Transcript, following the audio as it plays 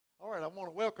right, I want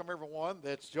to welcome everyone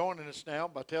that's joining us now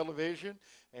by television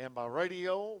and by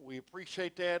radio. We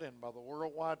appreciate that, and by the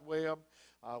World Wide Web.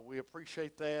 We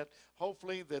appreciate that.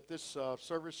 Hopefully that this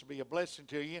service will be a blessing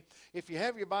to you. If you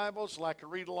have your Bibles, like to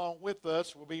read along with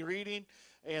us, we'll be reading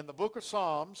in the book of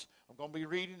Psalms. I'm going to be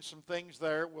reading some things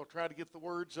there. We'll try to get the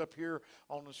words up here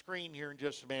on the screen here in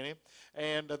just a minute.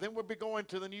 And then we'll be going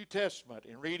to the New Testament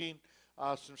and reading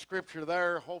some scripture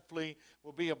there. Hopefully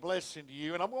will be a blessing to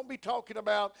you. And I'm going to be talking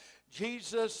about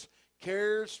Jesus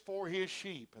cares for his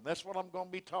sheep. And that's what I'm going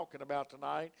to be talking about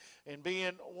tonight, and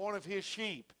being one of his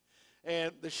sheep.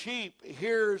 And the sheep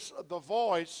hears the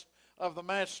voice of the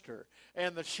master.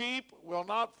 And the sheep will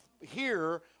not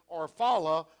hear or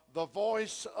follow the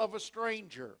voice of a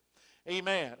stranger.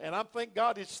 Amen. And I thank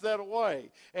God it's that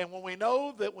way. And when we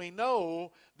know that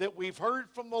we've heard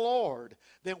from the Lord,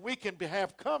 then we can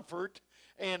have comfort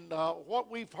in what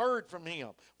we've heard from him,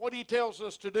 what he tells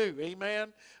us to do.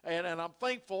 Amen. And I'm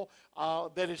thankful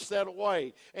that it's that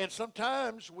way. And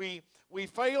sometimes we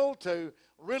fail to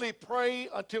really pray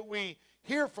until we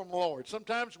hear from the Lord.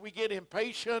 Sometimes we get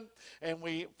impatient and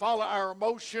we follow our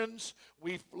emotions.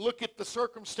 We look at the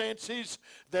circumstances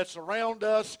that's around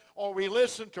us, or we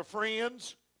listen to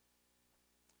friends.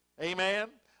 Amen.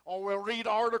 Or we'll read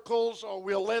articles, or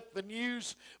we'll let the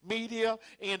news media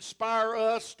inspire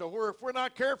us to where if we're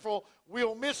not careful,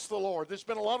 we'll miss the Lord. There's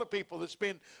been a lot of people that's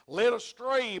been led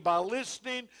astray by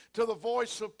listening to the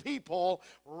voice of people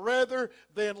rather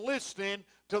than listening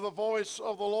to the voice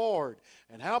of the Lord.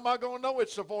 And how am I going to know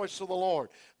it's the voice of the Lord?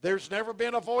 There's never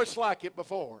been a voice like it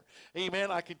before.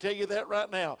 Amen. I can tell you that right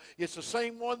now. It's the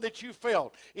same one that you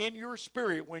felt in your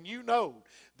spirit when you know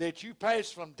that you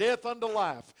passed from death unto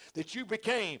life, that you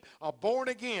became a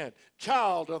born-again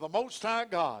child of the Most High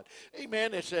God.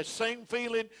 Amen. It's that same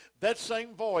feeling, that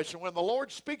same voice. And when the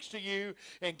Lord speaks to you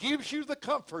and gives you the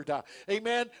comfort,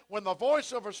 amen, when the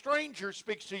voice of a stranger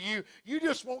speaks to you, you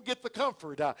just won't get the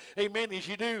comfort, amen, as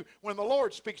you do when the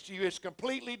Lord speaks to you. It's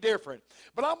completely different.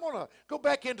 But I'm going to go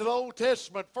back into the Old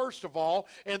Testament first of all,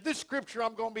 and this scripture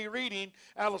I'm going to be reading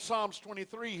out of Psalms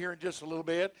 23 here in just a little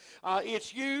bit.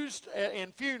 It's used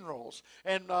in funerals,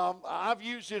 and I've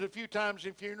used it a few times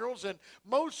in funerals, and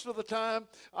most of the time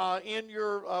in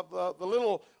your the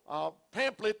little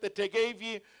pamphlet that they gave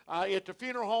you at the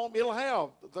funeral home, it'll have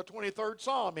the 23rd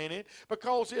Psalm in it,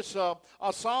 because it's a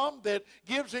psalm that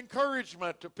gives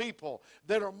encouragement to people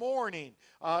that are mourning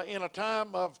in a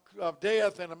time of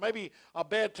death and maybe a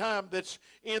bad time that's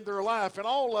in their life. And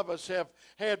all of us have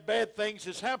had bad things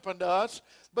that's happened to us,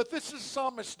 but this is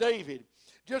Psalmist David,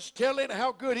 just telling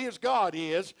how good his God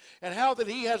is, and how that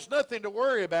he has nothing to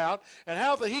worry about, and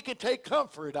how that he can take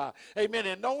comfort, amen,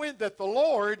 and knowing that the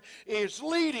Lord is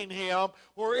leading him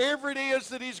wherever it is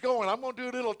that he's going. I'm going to do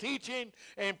a little teaching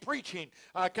and preaching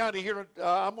kind of here.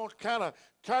 I'm going to kind of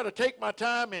try to take my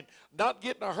time and not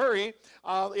get in a hurry.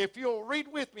 If you'll read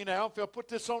with me now, if you'll put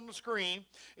this on the screen,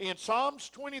 in Psalms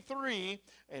 23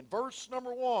 and verse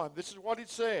number 1, this is what it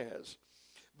says.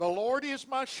 The Lord is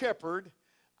my shepherd,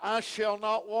 I shall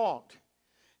not want.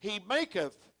 He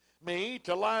maketh me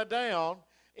to lie down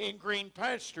in green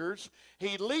pastures.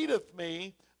 He leadeth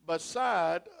me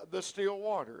beside the still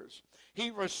waters.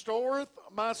 He restoreth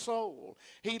my soul.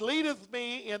 He leadeth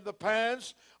me in the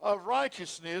paths of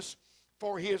righteousness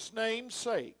for his name's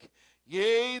sake.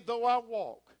 Yea, though I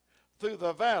walk through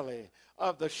the valley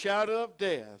of the shadow of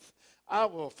death, I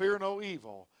will fear no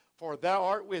evil, for thou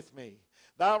art with me.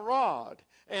 Thy rod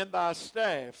and thy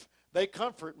staff, they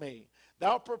comfort me.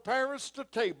 Thou preparest a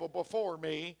table before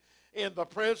me in the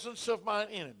presence of mine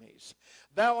enemies.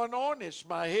 Thou anointest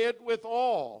my head with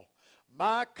oil.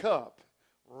 My cup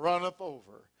runneth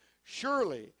over.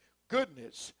 Surely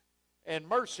goodness and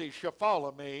mercy shall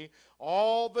follow me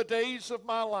all the days of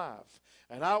my life,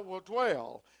 and I will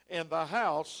dwell in the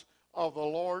house of the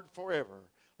Lord forever.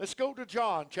 Let's go to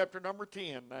John chapter number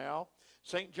 10 now.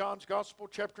 St. John's Gospel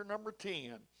chapter number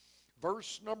 10,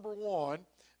 verse number 1.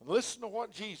 Listen to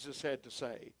what Jesus had to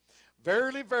say.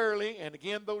 Verily, verily, and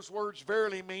again those words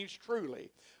verily means truly.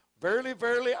 Verily,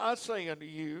 verily, I say unto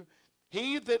you,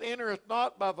 he that entereth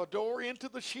not by the door into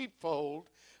the sheepfold,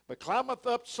 but climbeth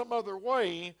up some other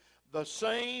way, the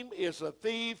same is a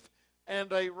thief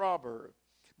and a robber.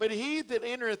 But he that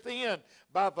entereth in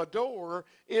by the door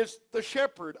is the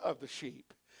shepherd of the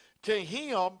sheep. To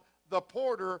him the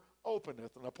porter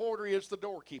openeth, and the porter is the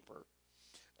doorkeeper.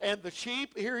 And the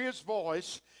sheep hear his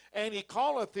voice, and he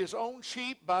calleth his own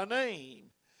sheep by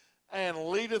name, and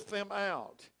leadeth them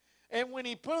out. And when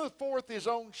he putteth forth his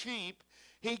own sheep,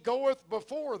 he goeth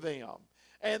before them,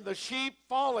 and the sheep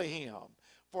follow him,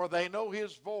 for they know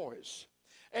his voice.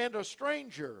 And a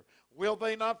stranger will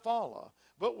they not follow,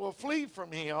 but will flee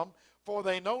from him, for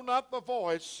they know not the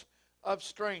voice of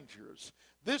strangers.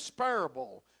 This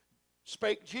parable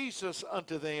spake Jesus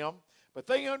unto them, but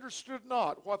they understood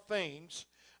not what things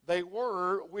they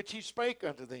were which he spake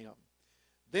unto them.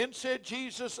 Then said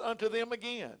Jesus unto them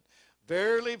again,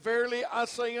 Verily, verily, I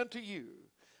say unto you,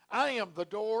 I am the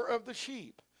door of the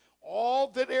sheep. All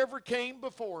that ever came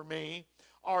before me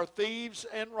are thieves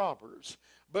and robbers,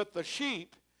 but the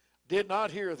sheep did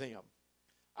not hear them.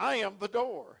 I am the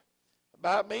door.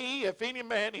 By me, if any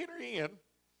man enter in,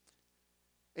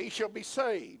 he shall be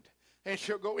saved, and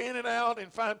shall go in and out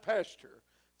and find pasture.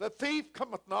 The thief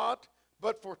cometh not,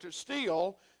 but for to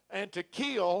steal, and to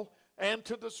kill, and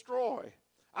to destroy.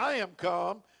 I am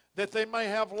come, that they may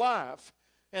have life,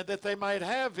 and that they might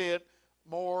have it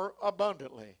more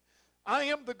abundantly. I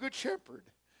am the good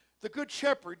shepherd. The good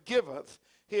shepherd giveth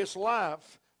his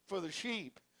life for the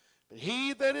sheep. But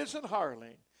he that is an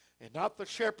hireling, and not the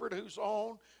shepherd whose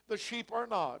own the sheep are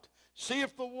not,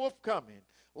 seeth the wolf coming,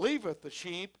 leaveth the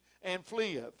sheep, and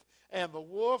fleeth. And the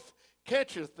wolf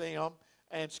catcheth them,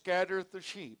 and scattereth the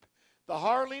sheep. The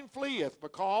hireling fleeth,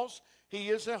 because he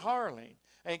is a hireling,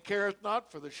 and careth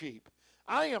not for the sheep.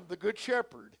 I am the good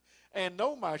shepherd, and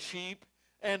know my sheep,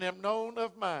 and am known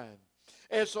of mine.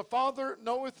 As the Father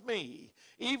knoweth me,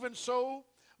 even so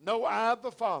know I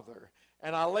the Father,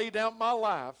 and I lay down my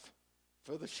life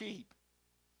for the sheep.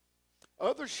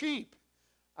 Other sheep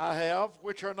I have,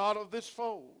 which are not of this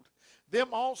fold. Them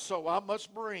also I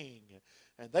must bring,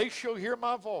 and they shall hear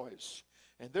my voice,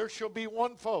 and there shall be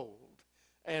one fold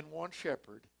and one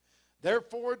shepherd.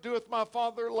 Therefore doeth my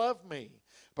Father love me,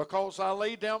 because I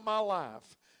lay down my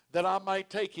life, that I might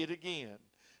take it again.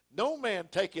 No man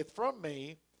taketh from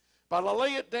me, but I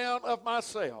lay it down of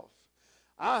myself.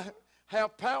 I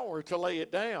have power to lay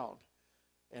it down,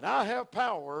 and I have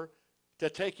power to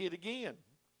take it again.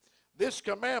 This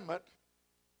commandment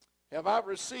have I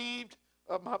received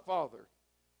of my Father.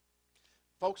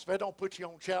 Folks, if I don't put you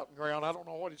on shouting ground, I don't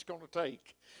know what it's going to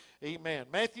take. Amen.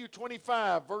 Matthew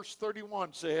 25, verse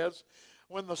 31 says,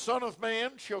 When the Son of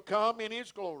Man shall come in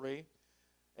his glory,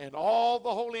 and all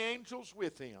the holy angels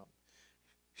with him,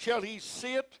 shall he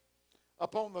sit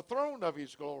upon the throne of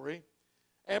his glory,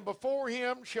 and before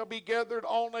him shall be gathered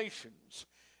all nations,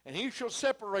 and he shall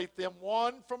separate them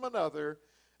one from another,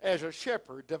 as a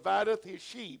shepherd divideth his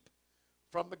sheep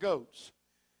from the goats.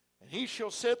 And he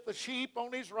shall set the sheep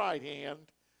on his right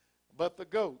hand, but the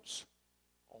goats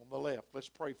on the left. Let's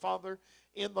pray. Father,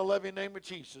 in the loving name of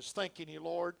Jesus, thanking you,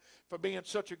 Lord, for being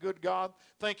such a good God.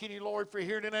 Thanking you, Lord, for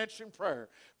hearing and answering prayer,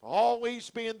 for always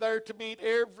being there to meet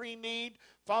every need,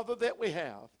 Father, that we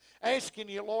have. Asking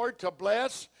you, Lord, to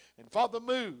bless and, Father,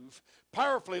 move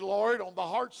powerfully, Lord, on the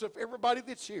hearts of everybody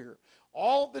that's here.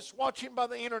 All that's watching by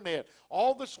the internet,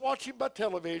 all that's watching by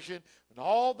television, and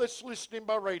all that's listening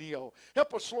by radio.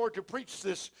 Help us, Lord, to preach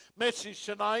this message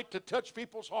tonight, to touch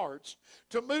people's hearts,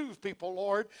 to move people,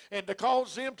 Lord, and to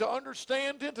cause them to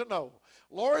understand and to know,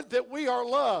 Lord, that we are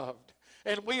loved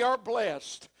and we are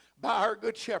blessed by our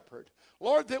good shepherd.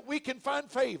 Lord, that we can find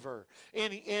favor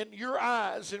in your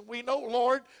eyes. And we know,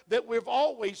 Lord, that we've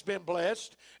always been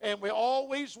blessed and we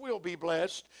always will be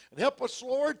blessed. And help us,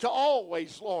 Lord, to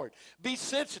always, Lord, be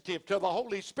sensitive to the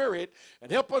Holy Spirit.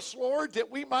 And help us, Lord, that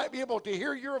we might be able to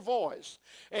hear your voice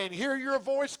and hear your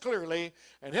voice clearly.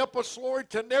 And help us, Lord,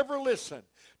 to never listen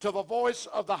to the voice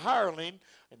of the hireling,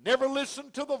 and never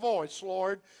listen to the voice,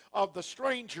 Lord, of the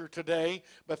stranger today.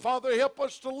 But, Father, help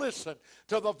us to listen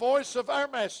to the voice of our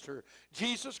Master,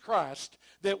 Jesus Christ,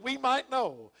 that we might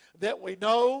know that we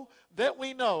know that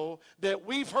we know that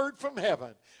we've heard from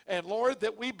heaven. And, Lord,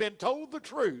 that we've been told the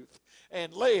truth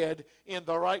and led in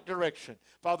the right direction.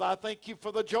 Father, I thank you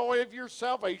for the joy of your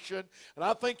salvation, and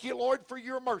I thank you, Lord, for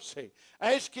your mercy.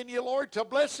 Asking you, Lord, to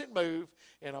bless and move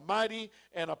in a mighty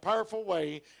and a powerful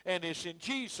way. And it's in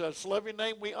Jesus' loving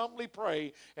name we humbly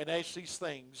pray and ask these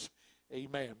things.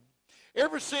 Amen.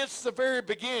 Ever since the very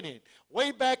beginning,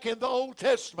 way back in the Old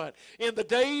Testament, in the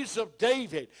days of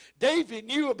David, David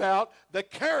knew about the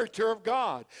character of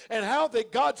God and how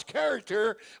that God's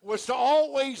character was to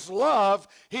always love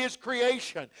his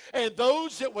creation. And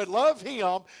those that would love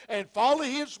him and follow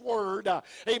his word,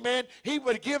 amen, he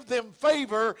would give them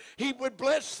favor. He would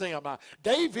bless them.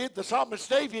 David, the psalmist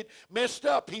David, messed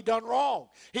up. He done wrong.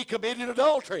 He committed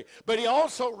adultery. But he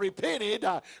also repented,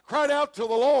 cried out to the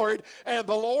Lord, and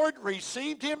the Lord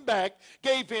received him back,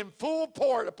 gave him full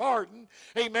full pardon,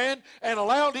 amen, and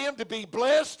allowed him to be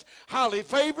blessed, highly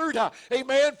favored,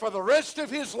 amen, for the rest of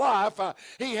his life.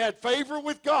 He had favor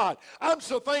with God. I'm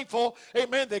so thankful,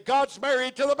 amen, that God's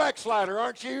married to the backslider,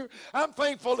 aren't you? I'm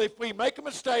thankful if we make a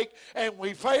mistake and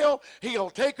we fail, he'll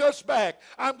take us back.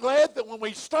 I'm glad that when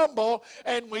we stumble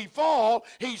and we fall,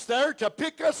 he's there to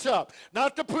pick us up,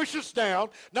 not to push us down,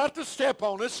 not to step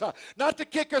on us, not to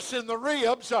kick us in the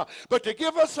ribs, but to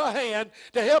give us a hand,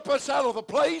 to help us out of the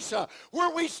place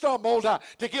where we stumbled,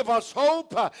 to give us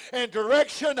hope and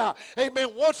direction, amen,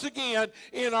 once again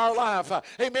in our life.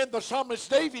 Amen. The psalmist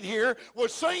David here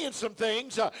was saying some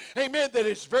things, amen, that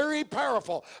is very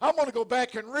powerful. I'm going to go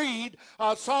back and read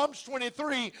Psalms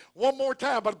 23 one more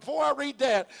time, but before I read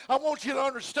that, I want you to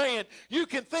understand, you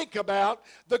can think about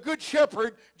the Good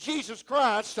Shepherd, Jesus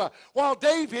Christ, while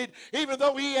David, even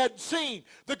though he hadn't seen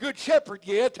the Good Shepherd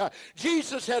yet,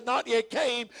 Jesus had not yet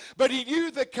came, but he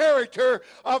knew the character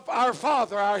of our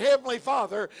Father, our Heavenly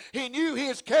Father. He knew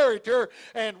his character,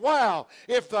 and wow,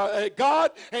 if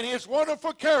God and his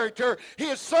wonderful character,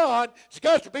 his Son's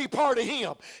got to be part of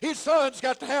him. His Son's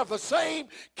got to have the same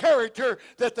character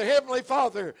that the Heavenly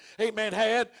Father, amen,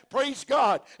 had. Praise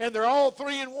God. And they're all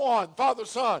three in one, Father,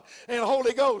 Son, and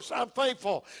Holy Ghost. I'm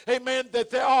thankful, amen, that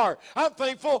they are. I'm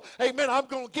thankful, amen, I'm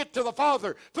going to get to the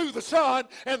Father through the Son,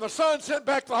 and the Son sent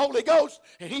back the Holy Ghost,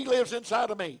 and he lives inside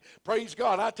of me. Praise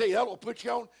God. I tell you, that will put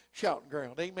you on shouting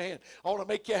ground. Amen. I want to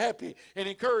make you happy and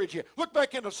encourage you. Look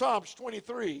back into Psalms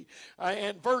 23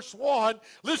 and verse 1.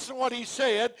 Listen to what he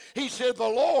said. He said, the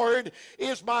Lord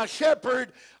is my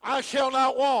shepherd, I shall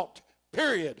not want.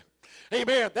 Period.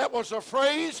 Amen. That was a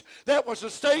phrase. That was a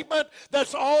statement.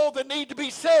 That's all that need to be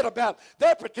said about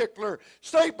that particular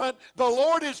statement. The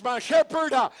Lord is my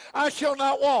shepherd. I shall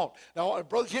not want. Now,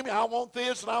 Brother Jimmy, I want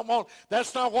this and I want.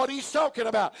 That's not what he's talking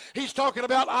about. He's talking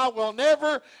about I will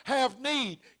never have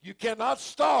need. You cannot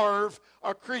starve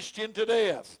a Christian to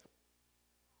death.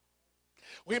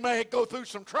 We may go through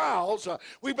some trials.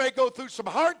 We may go through some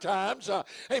hard times.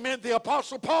 Amen. The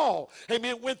Apostle Paul,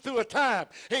 amen, went through a time,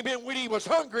 amen, when he was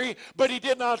hungry, but he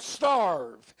did not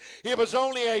starve. It was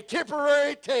only a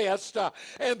temporary test,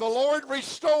 and the Lord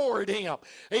restored him.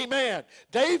 Amen.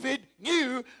 David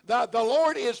knew that the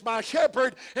Lord is my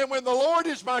shepherd, and when the Lord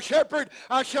is my shepherd,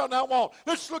 I shall not want.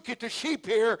 Let's look at the sheep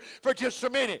here for just a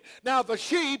minute. Now, the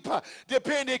sheep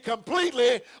depended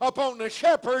completely upon the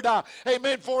shepherd,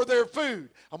 amen, for their food.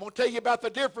 I'm going to tell you about the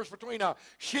difference between a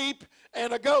sheep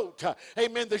and a goat.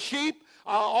 Amen. The sheep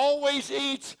always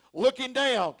eats looking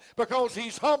down because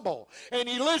he's humble and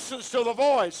he listens to the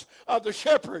voice of the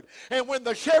shepherd. And when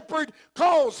the shepherd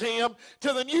calls him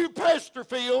to the new pasture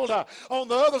field on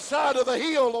the other side of the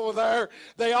hill over there,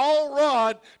 they all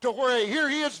run to where they hear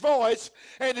his voice,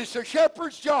 and it's the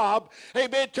shepherd's job,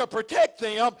 amen, to protect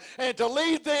them and to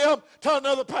lead them to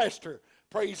another pasture.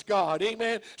 Praise God,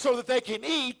 amen, so that they can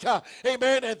eat,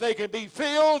 amen, and they can be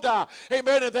filled,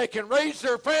 amen, and they can raise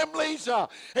their families,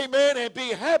 amen, and be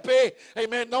happy,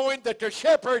 amen, knowing that the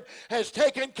shepherd has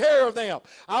taken care of them.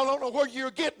 I don't know where you're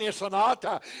getting this or not,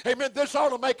 amen, this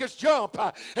ought to make us jump,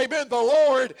 amen, the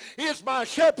Lord is my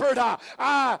shepherd,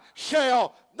 I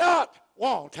shall not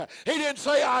want. He didn't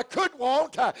say I could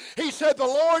want. He said the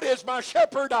Lord is my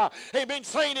shepherd. Amen.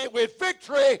 Saying it with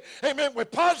victory. Amen.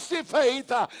 With positive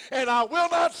faith. And I will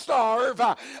not starve.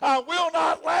 I will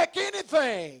not lack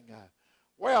anything.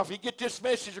 Well, if you get this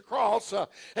message across,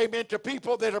 amen, to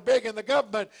people that are begging the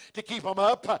government to keep them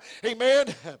up,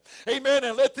 amen, amen,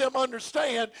 and let them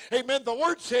understand, amen, the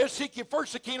word says, seek ye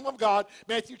first the kingdom of God,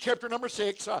 Matthew chapter number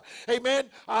 6, amen,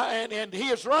 and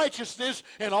his righteousness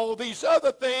and all these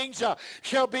other things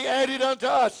shall be added unto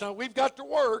us. Now, we've got to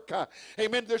work,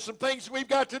 amen, there's some things we've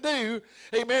got to do,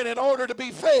 amen, in order to be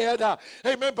fed,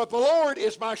 amen, but the Lord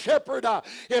is my shepherd.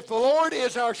 If the Lord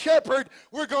is our shepherd,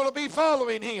 we're going to be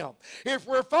following him.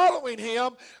 If we're following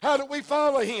him, how do we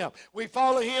follow him? We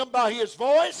follow him by his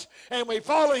voice, and we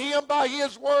follow him by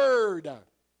his word.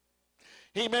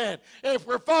 Amen. And if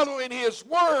we're following his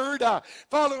word,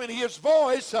 following his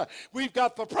voice, we've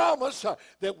got the promise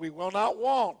that we will not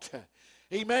want.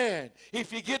 Amen.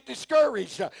 If you get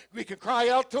discouraged, we can cry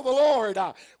out to the Lord.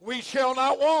 We shall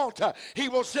not want. He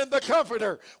will send the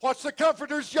comforter. What's the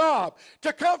comforter's job?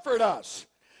 To comfort us.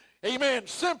 Amen.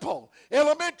 Simple.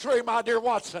 Elementary, my dear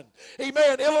Watson.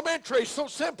 Amen. Elementary, so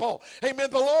simple.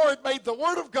 Amen. The Lord made the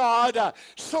Word of God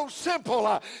so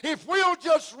simple. If we'll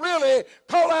just really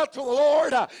call out to the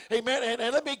Lord, amen.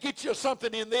 And let me get you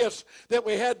something in this that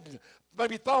we had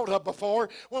maybe thought of before.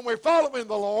 When we're following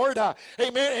the Lord,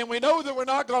 amen, and we know that we're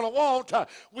not going to want,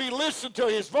 we listen to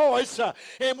his voice.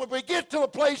 And when we get to a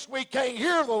place we can't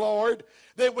hear the Lord,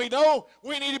 then we know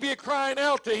we need to be crying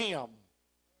out to him.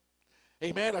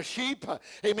 Amen. A sheep,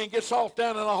 amen, gets off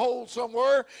down in a hole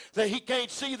somewhere that he can't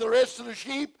see the rest of the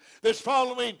sheep that's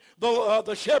following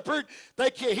the shepherd.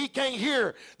 He can't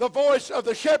hear the voice of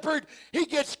the shepherd. He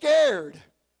gets scared.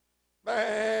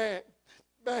 Back.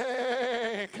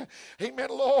 Amen.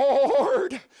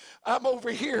 Lord, I'm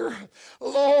over here.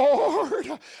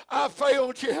 Lord, I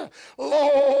failed you.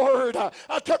 Lord,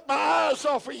 I took my eyes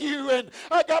off of you and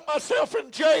I got myself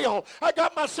in jail. I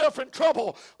got myself in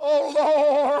trouble.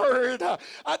 Oh, Lord,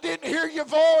 I didn't hear your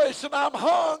voice and I'm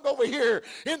hung over here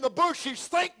in the bushes.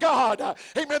 Thank God.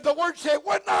 Amen. The word said,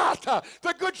 would not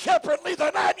the good shepherd leave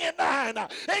the 99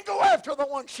 and go after the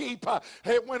one sheep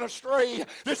that went astray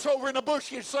that's over in the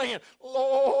bushes saying,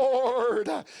 Lord,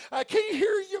 I can't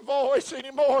hear your voice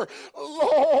anymore.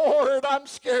 Lord, I'm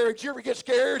scared. You ever get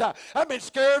scared? I've been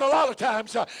scared a lot of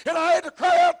times, and I had to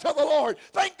cry out to the Lord.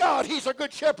 Thank God he's a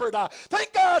good shepherd.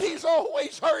 Thank God he's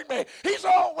always heard me. He's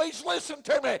always listened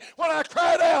to me. When I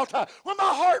cried out, when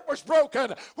my heart was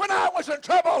broken, when I was in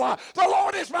trouble, the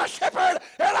Lord is my shepherd,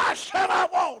 and I shall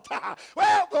not want.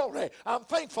 Well, glory, I'm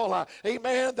thankful,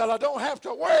 amen, that I don't have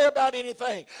to worry about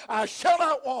anything. I shall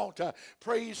not want.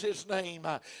 Praise his name.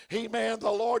 Amen.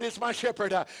 The Lord is my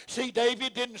shepherd. See,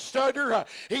 David didn't stutter.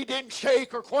 He didn't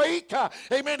shake or quake.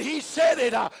 Amen. He said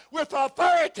it with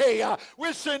authority,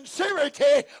 with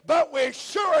sincerity, but with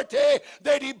surety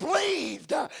that he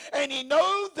believed. And he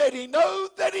knowed that he knowed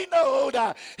that he knowed.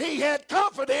 He had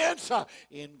confidence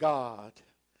in God.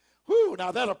 Whew,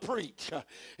 now that'll preach.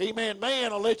 Amen.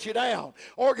 Man will let you down.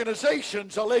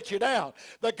 Organizations will let you down.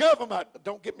 The government,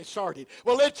 don't get me started,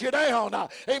 will let you down.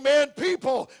 Amen.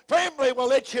 People, family will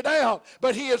let you down.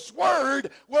 But his word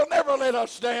will never let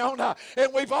us down.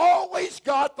 And we've always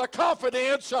got the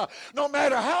confidence, no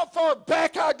matter how far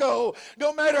back I go,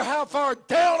 no matter how far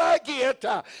down I get,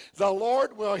 the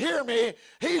Lord will hear me.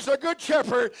 He's a good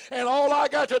shepherd. And all I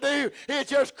got to do is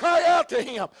just cry out to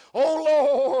him.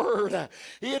 Oh, Lord,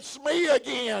 it's me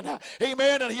again.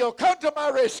 Amen. And he'll come to my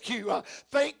rescue.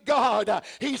 Thank God.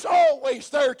 He's always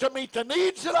there to meet the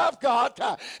needs that I've got.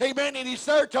 Amen. And he's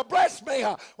there to bless me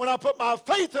when I put my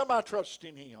faith and my trust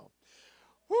in him.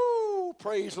 Woo,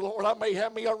 praise the Lord. I may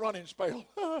have me a running spell.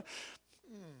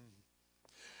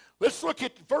 Let's look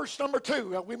at verse number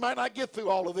 2. We might not get through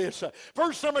all of this.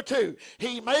 Verse number 2.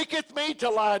 He maketh me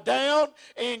to lie down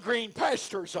in green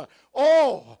pastures.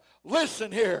 Oh,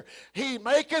 listen here. He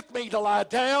maketh me to lie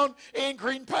down in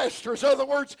green pastures. In other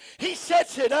words, he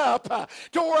sets it up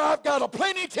to where I've got a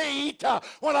plenty to eat.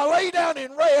 When I lay down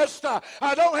and rest,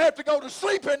 I don't have to go to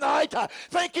sleep at night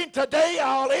thinking today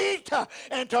I'll eat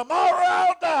and tomorrow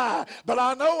I'll die. But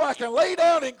I know I can lay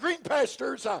down in green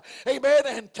pastures, amen,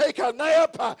 and take a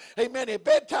nap, amen, at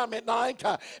bedtime at night,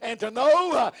 and to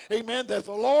know, amen, that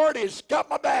the Lord has got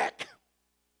my back.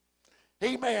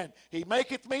 Amen. He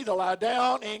maketh me to lie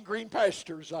down in green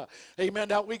pastures. Amen.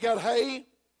 Now, we got hay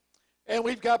and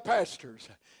we've got pastures.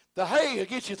 The hay will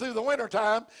get you through the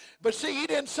wintertime. But see, he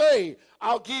didn't say,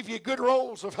 I'll give you good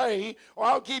rolls of hay or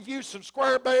I'll give you some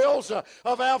square bales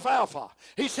of alfalfa.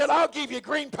 He said, I'll give you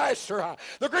green pasture.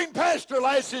 The green pasture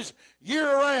lasts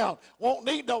year round. Won't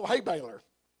need no hay baler.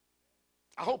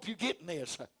 I hope you're getting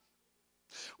this.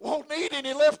 Won't need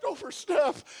any leftover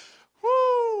stuff.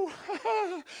 Woo!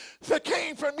 That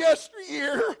came from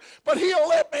yesteryear, but he'll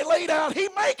let me lay down. He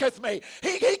maketh me.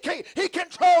 He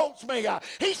controls me.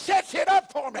 He sets it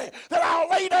up for me that I'll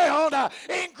lay down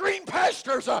in green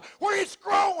pastures where it's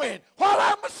growing while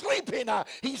I'm sleeping.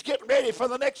 He's getting ready for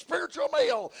the next spiritual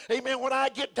meal. Amen. When I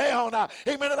get down,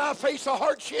 amen, and I face a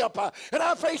hardship and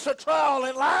I face a trial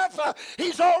in life,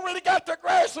 he's already got the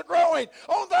grass growing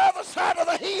on the other side of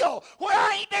the hill where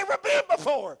I ain't never been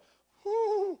before.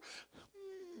 Woo.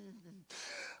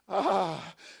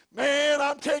 Man,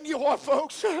 I'm telling you what,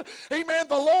 folks. Amen.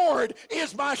 The Lord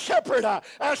is my shepherd.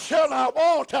 I shall not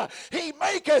want. He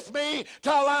maketh me to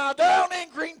lie down in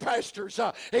green pastures.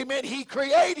 Amen. He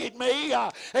created me,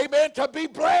 amen, to be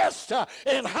blessed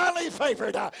and highly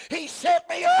favored. He set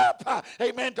me up,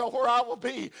 amen, to where I will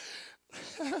be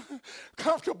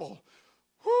comfortable.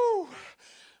 Whew.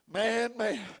 Man.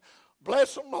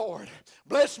 Bless them, Lord.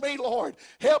 Bless me, Lord.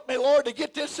 Help me, Lord, to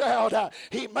get this out.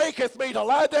 He maketh me to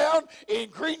lie down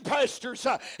in green pastures.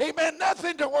 Amen.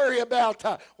 Nothing to worry about.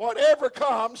 Whatever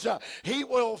comes, he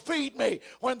will feed me.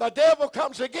 When the devil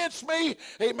comes against me,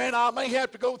 amen, I may have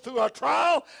to go through a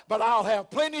trial, but I'll have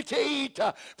plenty to eat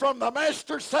from the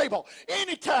master's table.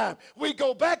 Anytime we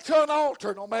go back to an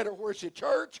altar, no matter where it's at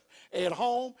church, at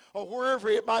home or wherever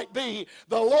it might be,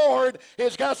 the Lord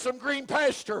has got some green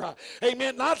pasture.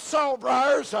 Amen. Not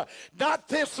sawbriars, not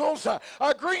thistles,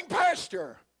 a green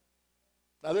pasture.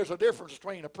 Now, there's a difference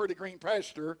between a pretty green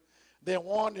pasture than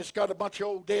one that's got a bunch of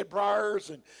old dead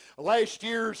briars and last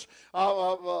year's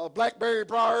blackberry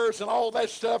briars and all that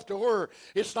stuff to where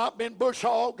it's not been bush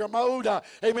hogged or mowed.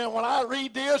 Amen. When I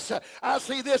read this, I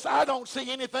see this. I don't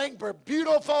see anything but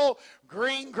beautiful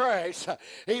green grass.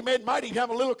 Amen. Might even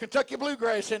have a little Kentucky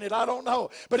bluegrass in it. I don't know.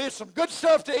 But it's some good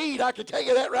stuff to eat. I can tell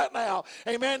you that right now.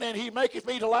 Amen. And he maketh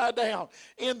me to lie down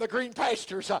in the green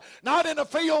pastures. Not in the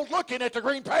field looking at the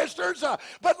green pastures,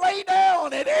 but lay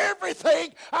down in everything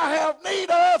I have need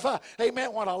of.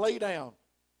 Amen. When I lay down.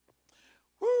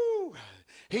 Woo.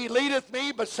 He leadeth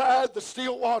me beside the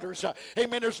still waters.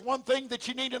 Amen. There's one thing that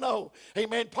you need to know.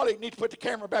 Amen. Probably need to put the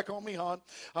camera back on me, hon.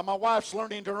 My wife's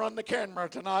learning to run the camera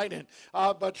tonight, and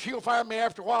but she'll fire me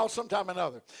after a while sometime or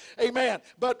another. Amen.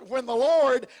 But when the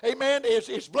Lord, amen,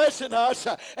 is blessing us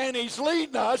and he's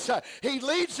leading us, he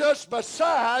leads us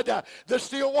beside the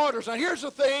still waters. Now, here's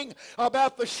the thing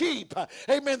about the sheep.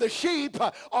 Amen. The sheep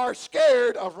are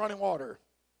scared of running water.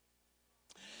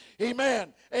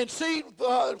 Amen. And see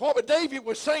what David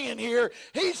was saying here,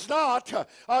 he's not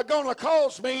going to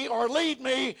cause me or lead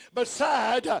me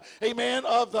beside, amen,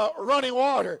 of the running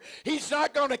water. He's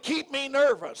not going to keep me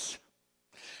nervous.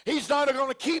 He's not going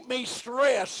to keep me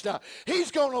stressed.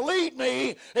 He's going to lead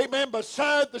me, amen,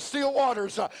 beside the still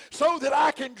waters so that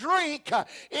I can drink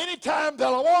anytime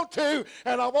that I want to,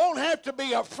 and I won't have to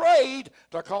be afraid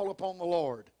to call upon the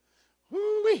Lord.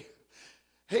 Woo-wee.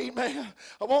 Amen.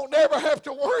 I won't never have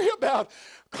to worry about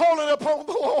calling upon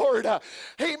the Lord.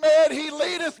 Amen. He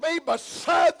leadeth me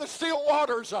beside the still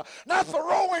waters. Not the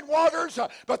roaring waters,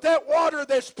 but that water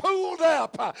that's pooled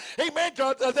up. Amen.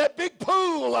 That big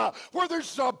pool where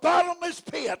there's a bottomless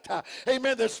pit.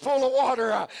 Amen. That's full of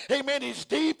water. Amen. As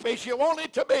deep as you want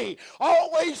it to be.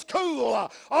 Always cool.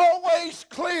 Always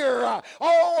clear.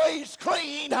 Always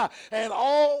clean. And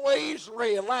always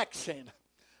relaxing.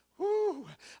 Woo.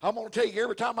 I'm going to tell you,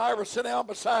 every time I ever sit down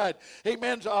beside,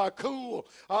 amen, a cool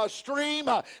stream,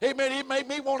 amen, it made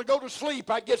me want to go to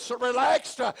sleep. I get so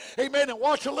relaxed, amen, and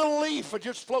watch a little leaf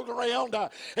just float around.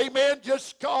 Amen, it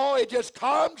just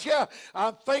calms you.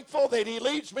 I'm thankful that he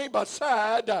leads me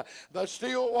beside the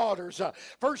still waters.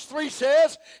 Verse 3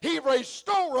 says, he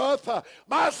restoreth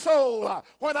my soul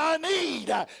when I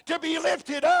need to be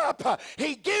lifted up.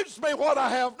 He gives me what I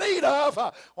have need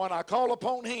of when I call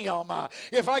upon him.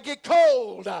 If I get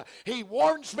cold, he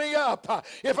warms me up.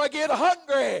 If I get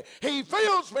hungry, he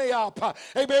fills me up.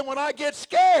 Amen. When I get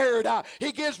scared,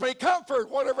 he gives me comfort,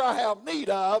 whatever I have need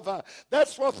of.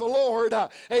 That's what the Lord,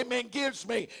 amen, gives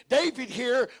me. David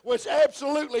here was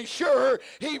absolutely sure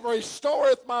he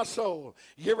restoreth my soul.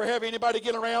 You ever have anybody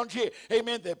get around you,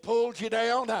 amen, that pulled you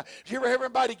down? Did you ever have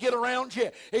anybody get around you,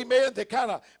 amen, that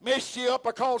kind of messed you up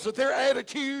because of their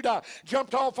attitude,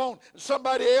 jumped off on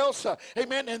somebody else,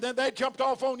 amen, and then they jumped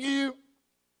off on you?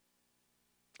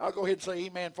 I'll go ahead and say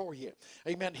amen for you.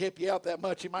 Amen. Help you out that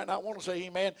much. You might not want to say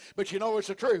amen, but you know it's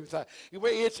the truth.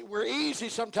 We're easy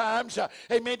sometimes,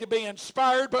 amen, to be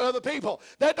inspired by other people.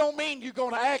 That don't mean you're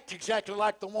going to act exactly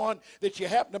like the one that you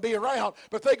happen to be around,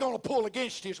 but they're going to pull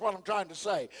against you is what I'm trying to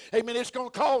say. Amen. It's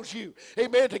going to cause you,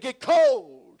 amen, to get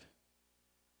cold.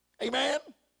 Amen.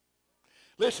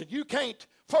 Listen, you can't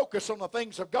focus on the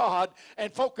things of God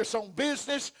and focus on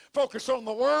business, focus on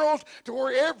the world, to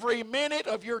where every minute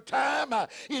of your time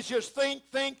is just think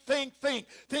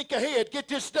ahead, get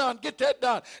this done, get that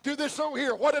done, do this over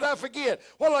here, what did I forget,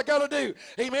 what do I got to do?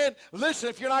 Amen. Listen,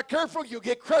 if you're not careful, you'll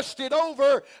get crusted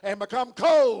over and become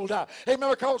cold. Amen.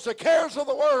 Because the cares of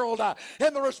the world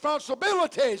and the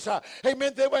responsibilities,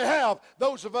 amen, that we have,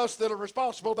 those of us that are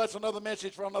responsible, that's another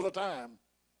message for another time.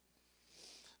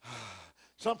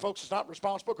 Some folks is not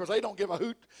responsible because they don't give a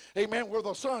hoot, amen, whether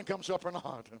the sun comes up or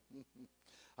not.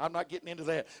 I'm not getting into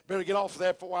that. Better get off of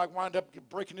that before I wind up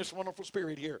breaking this wonderful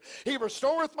spirit here. He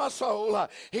restoreth my soul.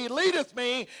 He leadeth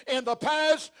me in the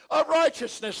paths of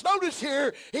righteousness. Notice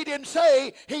here, he didn't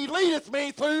say he leadeth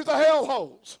me through the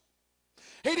hellholes.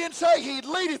 He didn't say he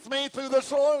leadeth me through the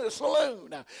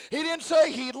saloon. He didn't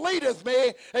say he leadeth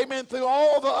me, amen, through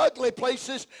all the ugly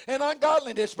places and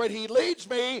ungodliness, but he leads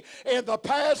me in the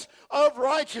paths of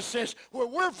righteousness. Where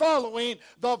we're following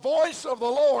the voice of the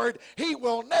Lord, he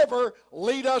will never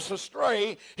lead us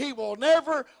astray. He will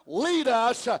never lead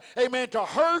us, amen, to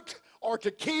hurt or to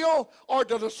kill or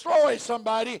to destroy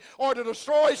somebody or to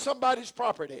destroy somebody's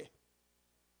property.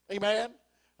 Amen.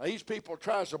 These people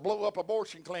tries to blow up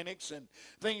abortion clinics and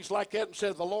things like that and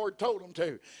said the Lord told them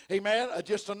to. Amen.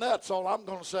 Just a nut's all I'm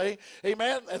going to say.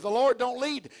 Amen. If the Lord don't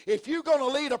lead, if you're going to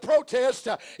lead a protest,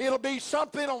 it'll be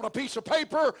something on a piece of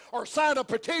paper or sign a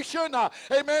petition,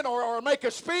 amen, or make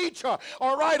a speech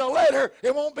or write a letter.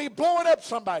 It won't be blowing up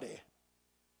somebody.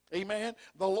 Amen.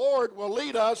 The Lord will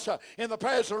lead us in the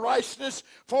paths of righteousness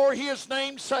for His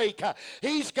name's sake.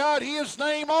 He's got His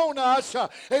name on us.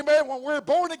 Amen. When we're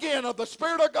born again of the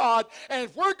Spirit of God, and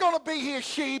if we're going to be His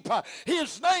sheep,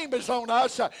 His name is on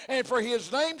us. And for His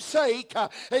name's sake,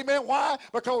 amen. Why?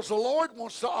 Because the Lord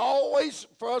wants to always,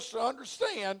 for us to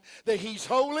understand that He's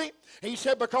holy. He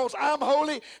said, because I'm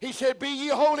holy, He said, be ye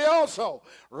holy also.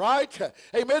 Right?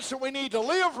 Amen. So we need to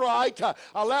live right,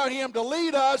 allow Him to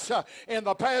lead us in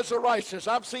the paths of righteousness.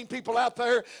 I've seen people out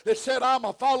there that said, I'm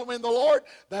a following the Lord.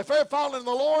 If they're following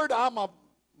the Lord, I'm a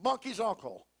monkey's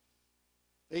uncle.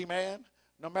 Amen.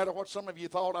 No matter what some of you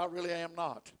thought, I really am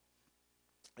not.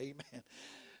 Amen.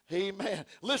 Amen.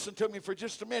 Listen to me for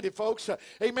just a minute, folks.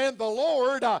 Amen. The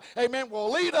Lord, amen,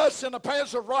 will lead us in the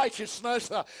paths of righteousness.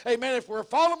 Amen. If we're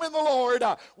following the Lord,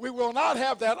 we will not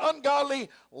have that ungodly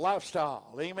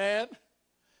lifestyle. Amen.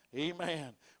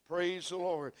 Amen. Praise the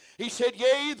Lord. He said,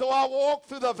 yea, though I walk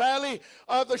through the valley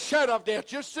of the shadow of death.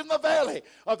 Just in the valley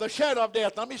of the shadow of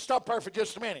death. Let me stop there for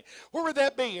just a minute. Where would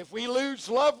that be? If we lose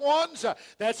loved ones,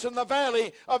 that's in the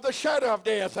valley of the shadow of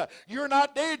death. You're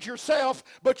not dead yourself,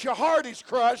 but your heart is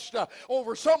crushed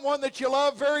over someone that you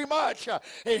love very much.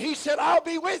 And He said, I'll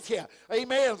be with you.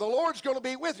 Amen. The Lord's going to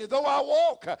be with you. Though I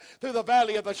walk through the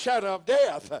valley of the shadow of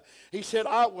death. He said,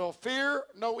 I will fear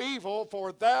no evil,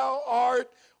 for thou art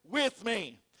with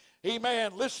me.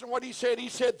 Amen. Listen to what He said. He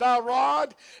said, thy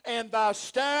rod and thy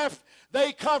staff,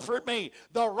 they comfort me.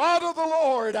 The rod of the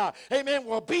Lord, amen,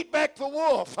 will beat back the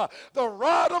wolf. The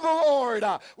rod of the Lord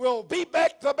will beat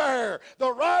back the bear.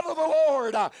 The rod of the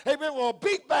Lord, amen, will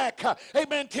beat back,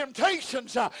 amen,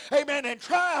 temptations, amen, and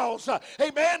trials,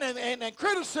 amen, and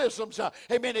criticisms,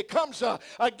 amen, it comes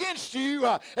against you,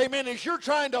 amen, as you're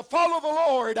trying to follow the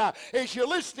Lord, as you're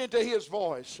listening to His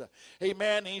voice.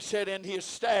 Amen. He said, and His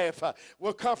staff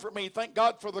will comfort me. Thank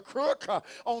God for the crook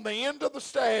on the end of the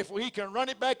staff where He can run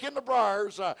it back in the briars,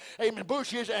 amen,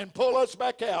 bushes, and pull us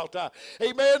back out.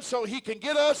 Amen. So He can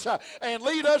get us and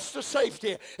lead us to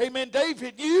safety. Amen.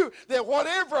 David knew that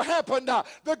whatever happened,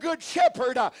 the good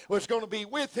shepherd was going to be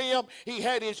with him. He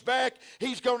had his back.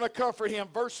 He's going to comfort him.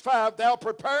 Verse 5, thou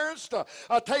preparest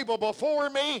a table before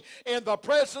me in the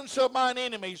presence of mine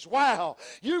enemies. Wow.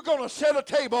 You're going to set a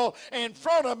table in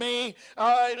front of me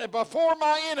before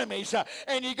my enemies,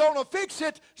 and you're going to fix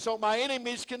it so my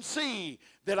enemies can see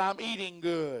that I'm eating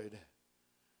good.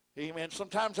 Amen.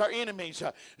 Sometimes our enemies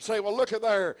say, well, look at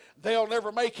there. They'll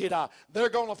never make it. They're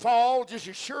going to fall just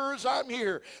as sure as I'm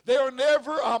here. They'll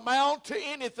never amount to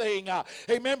anything.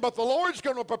 Amen. But the Lord's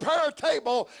going to prepare a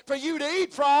table for you to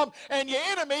eat from, and your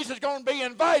enemies is going to be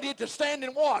invited to stand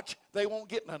and watch. They won't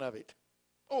get none of it.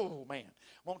 Oh, man.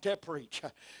 Won't that preach?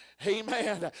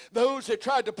 Amen. Those that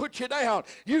tried to put you down,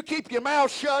 you keep your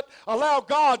mouth shut. Allow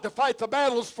God to fight the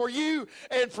battles for you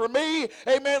and for me.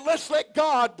 Amen. Let's let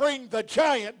God bring the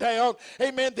giant down.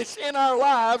 Amen. That's in our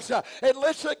lives. And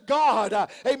let's let God,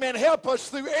 amen, help us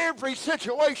through every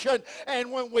situation.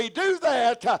 And when we do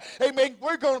that, amen,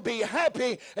 we're going to be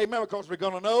happy. Amen. Because we're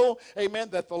going to know, amen,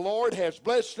 that the Lord has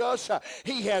blessed us.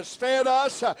 He has fed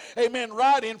us. Amen.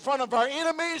 Right in front of our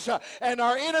enemies. And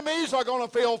our enemies are going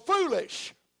to feel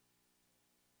foolish.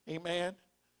 Amen.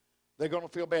 They're going to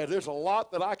feel bad. There's a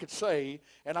lot that I could say,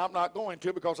 and I'm not going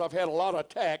to because I've had a lot of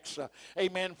attacks,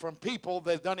 amen, from people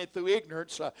that have done it through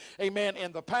ignorance, amen,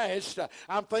 in the past.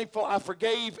 I'm thankful I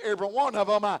forgave every one of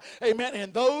them, amen,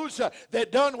 and those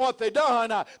that done what they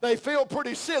done, they feel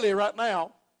pretty silly right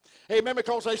now. Amen,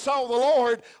 because they saw the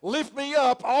Lord lift me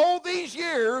up all these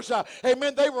years,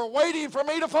 amen, they were waiting for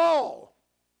me to fall.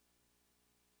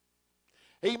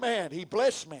 Amen. He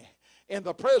blessed me in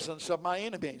the presence of my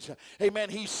enemies. Amen.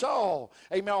 He saw,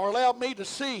 amen, or allowed me to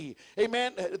see.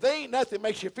 Amen. There ain't nothing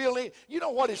makes you feel it. You know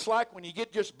what it's like when you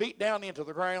get just beat down into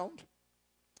the ground?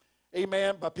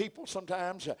 Amen. By people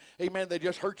sometimes. Amen. They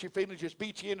just hurt your feelings, just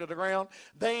beat you into the ground.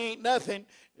 They ain't nothing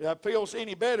feels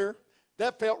any better.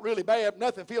 That felt really bad.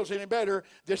 Nothing feels any better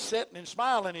just sitting and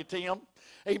smiling at them.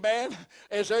 Amen.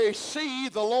 As they see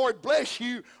the Lord bless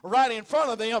you right in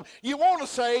front of them, you want to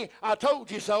say, I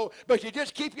told you so, but you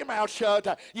just keep your mouth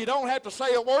shut. You don't have to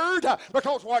say a word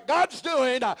because what God's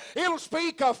doing, it'll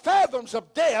speak of fathoms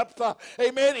of depth,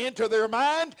 amen, into their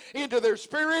mind, into their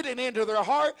spirit, and into their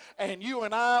heart, and you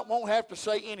and I won't have to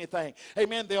say anything.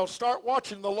 Amen. They'll start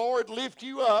watching the Lord lift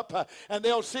you up, and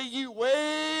they'll see you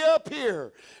way up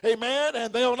here. Amen.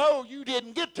 And they'll know you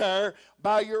didn't get there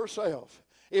by yourself.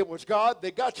 It was God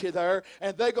that got you there,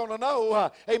 and they're going to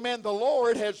know, amen, the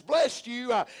Lord has blessed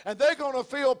you, and they're going to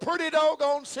feel pretty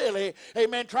doggone silly,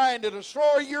 amen, trying to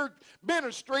destroy your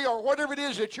ministry or whatever it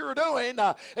is that you're doing,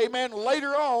 amen, later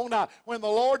on when the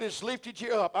Lord has lifted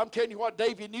you up. I'm telling you what,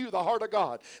 David knew the heart of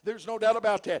God. There's no doubt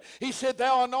about that. He said,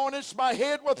 thou anointest my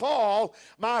head with oil,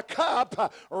 my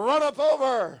cup runneth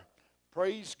over.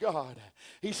 Praise God.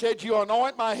 He said, you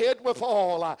anoint my head with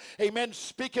oil. Amen.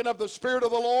 Speaking of the Spirit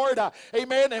of the Lord.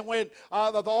 Amen. And when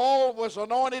the oil was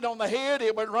anointed on the head,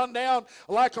 it would run down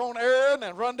like on Aaron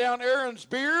and run down Aaron's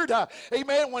beard.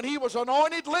 Amen. When he was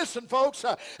anointed, listen, folks.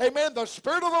 Amen. The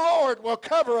Spirit of the Lord will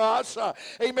cover us.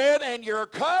 Amen. And your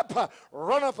cup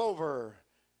runneth over.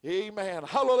 Amen.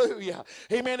 Hallelujah.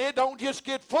 Amen. It don't just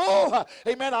get full.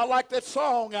 Amen. I like that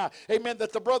song. Amen.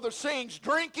 That the brother sings,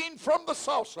 drinking from the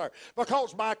saucer,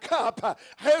 because my cup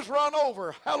has run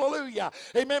over. Hallelujah.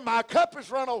 Amen. My cup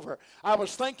has run over. I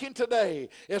was thinking today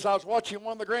as I was watching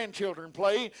one of the grandchildren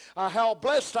play how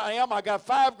blessed I am. I got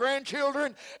 5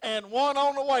 grandchildren and 1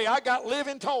 on the way. I got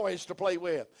living toys to play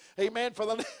with. Amen. For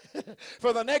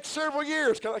the next several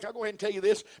years. I'll go ahead and tell you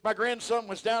this. My grandson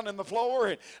was down in the floor,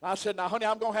 and I said, now, honey,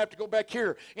 I'm going to have to go back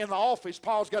here in the office.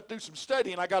 Paul's got to do some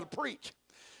studying. I got to preach.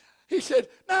 He said,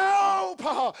 no,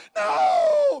 Pa,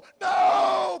 no,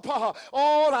 Pa.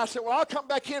 Oh, and I said, well, I'll come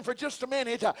back in for just a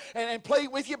minute and play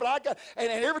with you. But I got, and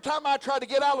every time I tried to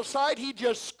get out of sight, he'd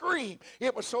just scream.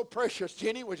 It was so precious.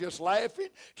 Jenny was just laughing.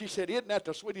 She said, isn't that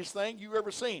the sweetest thing you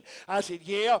ever seen? I said,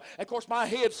 yeah. And of course, my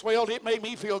head swelled. It made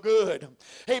me feel good.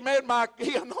 Amen.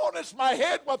 He anoints my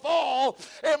head with oil,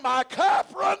 and my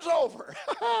cup runs over.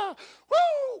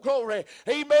 Woo, glory.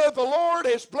 Amen. The Lord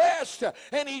is blessed,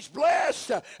 and he's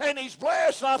blessed, and he's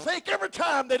blessed. And I think every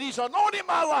time that he's anointing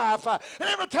my life, and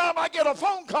every time I get a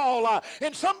phone call,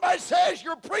 and somebody says,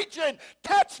 you're preaching,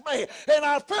 touch me, and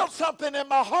I felt something in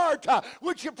my heart,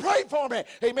 would you pray for me?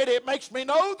 Amen. It makes me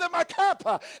know that my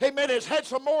cup, amen, has had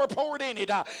some more poured in it.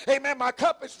 Amen. My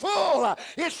cup is full.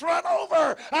 It's run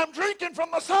over. I'm drinking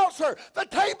from the saucer. The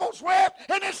table's wet,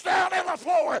 and it's down in the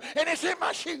floor, and it's in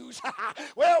my shoes.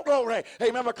 Well, glory.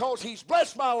 Amen, because he's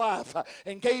blessed my life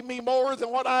and gave me more than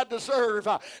what I deserve.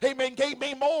 Amen, gave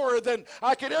me more than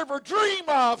I could ever dream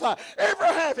of, ever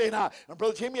having. And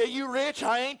Brother Jimmy, are you rich?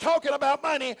 I ain't talking about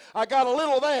money. I got a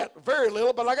little of that, very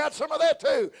little, but I got some of that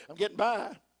too. I'm getting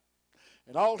by.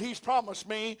 And all he's promised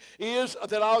me is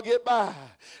that I'll get by.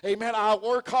 Amen. I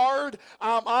work hard.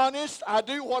 I'm honest. I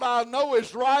do what I know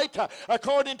is right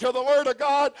according to the Word of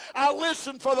God. I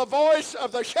listen for the voice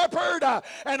of the shepherd,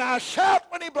 and I shout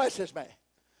when he blesses me.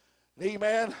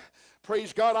 Amen.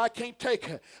 Praise God, I can't take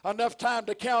enough time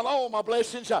to count all my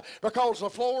blessings because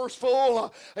the floor's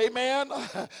full, amen,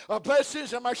 of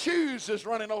blessings, and my shoes is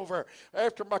running over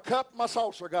after my cup, my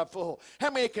saucer got full. How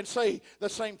many can say the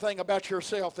same thing about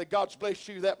yourself, that God's blessed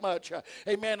you that much,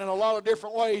 amen, in a lot of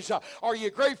different ways? Are you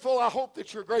grateful? I hope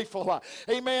that you're grateful.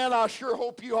 Amen, I sure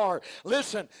hope you are.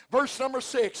 Listen, verse number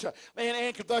 6,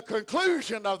 and the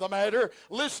conclusion of the matter,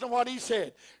 listen to what he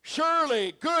said.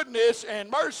 Surely goodness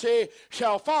and mercy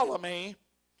shall follow me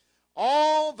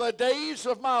all the days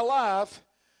of my life,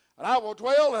 and I will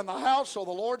dwell in the house of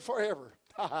the Lord forever.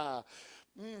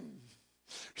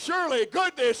 Surely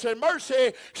goodness and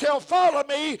mercy shall follow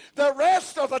me the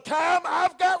rest of the time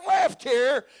I've got left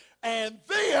here, and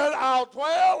then I'll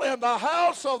dwell in the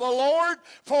house of the Lord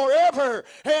forever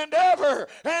and ever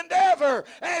and ever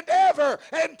and ever.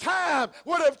 And time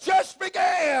would have just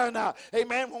began.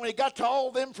 Amen. When we got to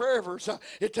all them forevers,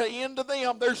 at the end of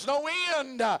them, there's no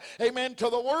end. Amen.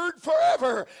 To the word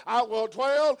forever. I will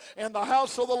dwell in the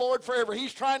house of the Lord forever.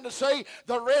 He's trying to say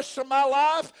the rest of my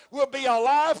life will be a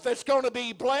life that's going to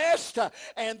be blessed.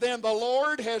 And then the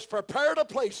Lord has prepared a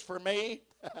place for me.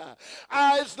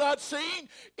 Eyes not seen,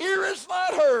 ear is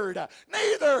not heard,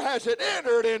 neither has it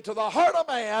entered into the heart of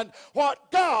man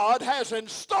what God has in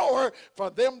store for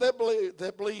them that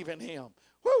believe in him.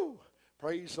 Woo!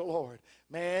 Praise the Lord.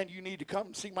 Man, you need to come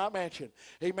and see my mansion.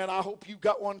 Amen. I hope you've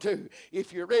got one too.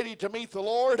 If you're ready to meet the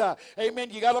Lord, amen,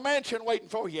 you got a mansion waiting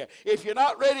for you. If you're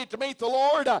not ready to meet the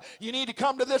Lord, you need to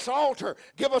come to this altar.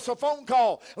 Give us a phone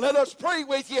call. Let us pray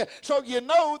with you so you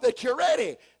know that you're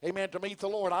ready. Amen, to meet the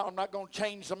Lord. I'm not going to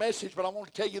change the message, but I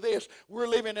want to tell you this. We're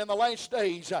living in the last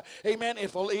days. Amen.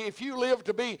 If you live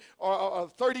to be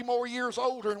 30 more years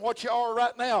older than what you are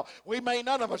right now, we may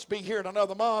none of us be here in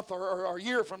another month or a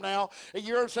year from now.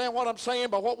 You understand what I'm saying?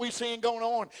 But what we're seeing going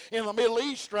on in the Middle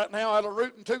East right now out of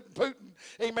rootin' tootin' Putin,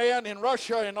 amen, in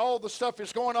Russia and all the stuff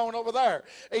that's going on over there.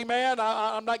 Amen.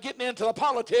 I'm not getting into the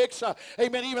politics.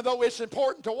 Amen. Even though it's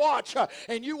important to watch.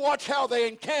 And you watch how they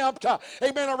encamped,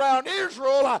 amen, around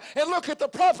Israel. And look at the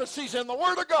prophecies in the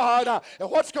Word of God and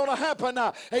what's going to happen,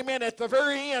 amen, at the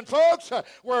very end. Folks,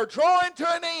 we're drawing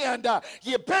to an end.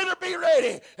 You better be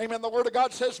ready. Amen. The Word of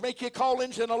God says, make your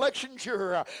callings and elections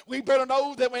sure. We better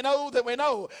know that we know that we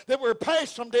know that we're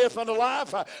passed from death unto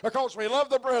life because we love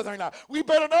the brethren. We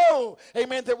better know,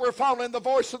 amen, that we're following the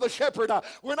voice of the shepherd.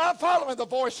 We're not following the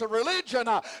voice of religion,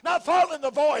 not following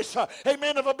the voice,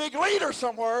 amen, of a big leader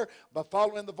somewhere, but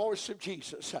following the voice of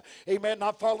Jesus. Amen.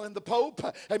 Not following the Pope.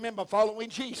 Amen. But following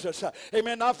Jesus.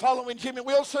 Amen. Not following Jimmy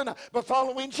Wilson, but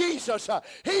following Jesus.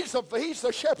 He's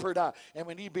the shepherd, and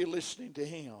we need to be listening to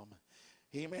him.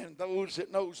 Amen. Those that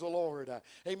knows the Lord,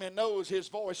 amen, knows his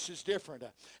voice is different.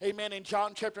 Amen. In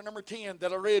John chapter number 10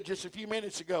 that I read just a few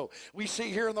minutes ago, we see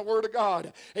here in the Word of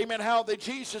God, amen, how that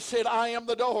Jesus said, I am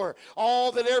the door.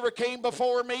 All that ever came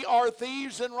before me are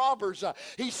thieves and robbers.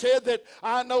 He said that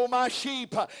I know my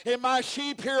sheep, and my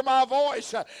sheep hear my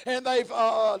voice, and they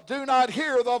do not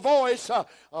hear the voice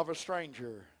of a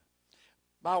stranger.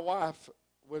 My wife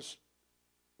was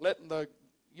letting the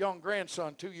young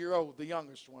grandson, 2-year-old, the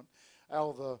youngest one,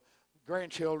 out of the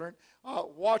grandchildren,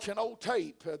 watch an old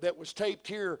tape that was taped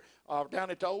here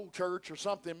down at the old church or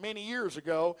something many years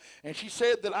ago, and she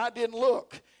said that I didn't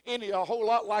look a whole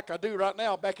lot like I do right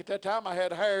now. Back at that time I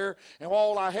had hair, and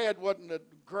all I had wasn't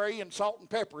gray and salt and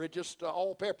pepper. It just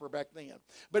all pepper back then.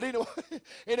 But anyway,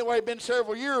 it'd been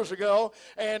several years ago,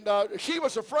 and she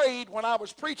was afraid when I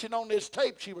was preaching on this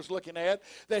tape she was looking at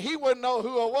that he wouldn't know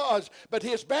who I was. But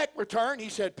his back returned. He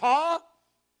said, Pa,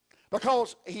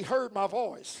 because he heard my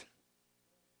voice.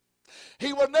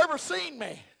 He would never seen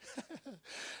me.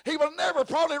 He would never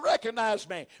probably recognize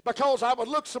me because I would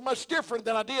look so much different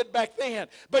than I did back then.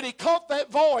 But he caught that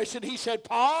voice and he said,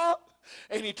 Pa,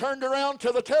 and he turned around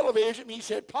to the television and he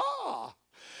said, Pa.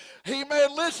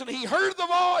 Amen. Listen, he heard the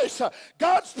voice.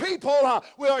 God's people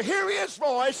will hear his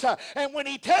voice. And when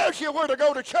he tells you where to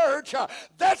go to church,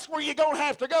 that's where you're going to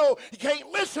have to go. You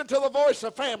can't listen to the voice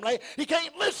of family. You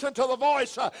can't listen to the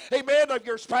voice, amen, of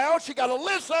your spouse. You got to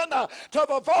listen to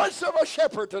the voice of a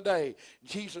shepherd today,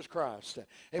 Jesus Christ.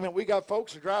 Amen. We got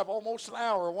folks that drive almost an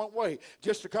hour one way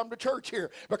just to come to church here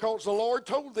because the Lord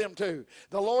told them to.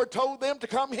 The Lord told them to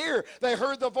come here. They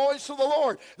heard the voice of the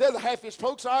Lord. They're the happiest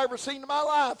folks I ever seen in my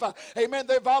life. Amen.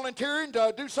 They're volunteering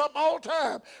to do something all the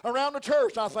time around the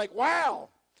church. And I think, wow,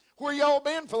 where y'all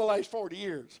been for the last 40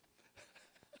 years?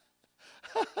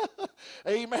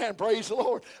 Amen. Praise the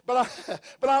Lord. But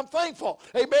I'm thankful.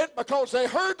 Amen. Because they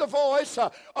heard the voice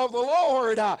of the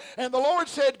Lord. And the Lord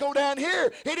said, go down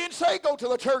here. He didn't say go to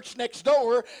the church next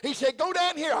door. He said, go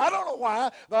down here. I don't know why.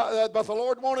 But the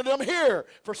Lord wanted them here.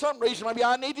 For some reason, maybe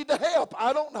I needed to help.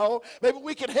 I don't know. Maybe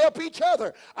we can help each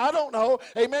other. I don't know.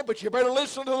 Amen. But you better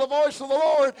listen to the voice of the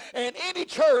Lord. And any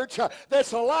church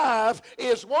that's alive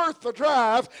is worth the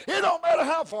drive. It don't matter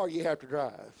how far you have to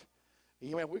drive.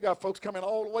 Amen. We got folks coming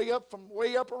all the way up from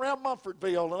way up around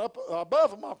Mumfordville and up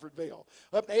above Mumfordville,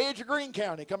 up the edge of Greene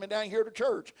County, coming down here to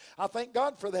church. I thank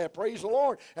God for that. Praise the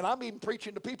Lord. And I'm even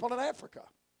preaching to people in Africa.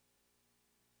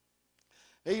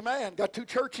 Amen. Got 2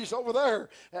 churches over there.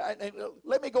 And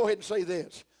let me go ahead and say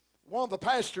this. One of the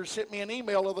pastors sent me an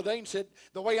email the other day and said,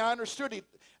 the way I understood it,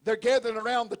 they're gathering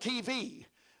around the TV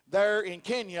there in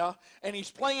Kenya, and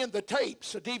he's playing the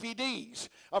tapes, the DVDs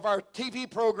of our TV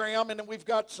program, and then we've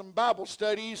got some Bible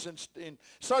studies and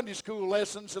Sunday school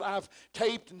lessons that I've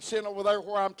taped and sent over there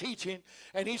where I'm teaching.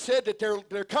 And he said that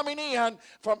they're coming in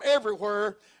from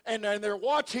everywhere, and they're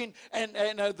watching and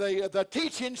the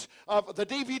teachings of the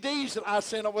DVDs that I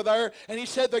sent over there, and he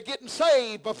said they're getting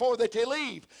saved before they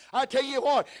leave. I tell you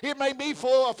what, it made me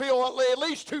feel at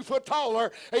least 2 foot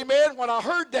taller, amen, when I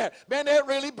heard that. Man, that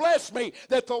really blessed me,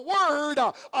 that the Word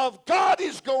of God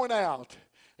is going out.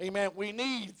 Amen. We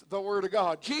need the Word of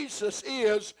God. Jesus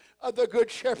is the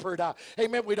Good Shepherd.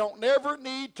 Amen. We don't never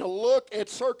need to look at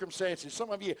circumstances.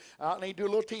 Some of you, I need to do a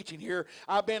little teaching here.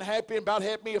 I've been happy, about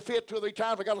had me a fit 2 or 3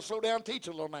 times. I got to slow down and teach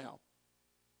a little now.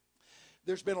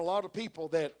 there's been a lot of people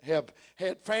that have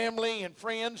had family and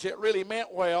friends that really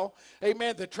meant well,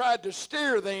 amen, that tried to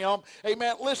steer them.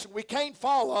 Amen. Listen, we can't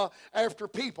follow after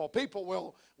people.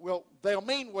 People they'll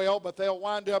mean well, but they'll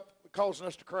wind up causing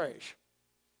us to crash.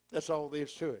 That's all there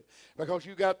is to it. Because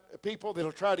you got people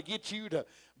that'll try to get you to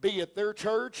be at their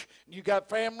church. You got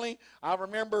family. I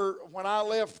remember when I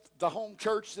left the home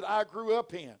church that I grew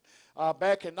up in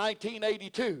back in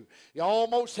 1982. You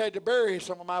almost had to bury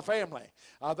some of my family.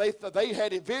 They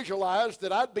had it visualized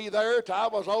that I'd be there till I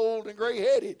was old and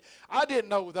gray-headed. I didn't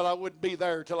know that I wouldn't be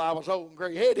there till I was old and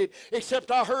gray-headed,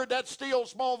 except I heard that still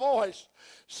small voice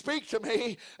speak to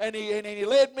me, and he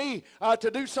led me to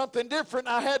do something different.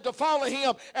 I had to follow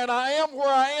him, and I am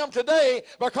where I am today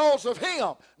because of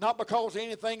him, not because of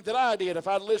anything that I did. If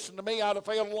I'd listened to me, I'd have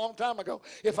failed a long time ago.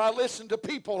 If I listened to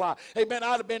people, amen,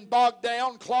 I'd have been bogged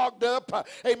down, clogged up,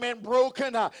 amen,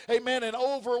 broken, amen, and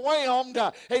overwhelmed,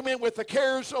 amen, with the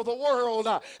cares of the world.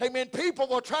 Amen. People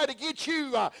will try to get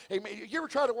you. Amen. You ever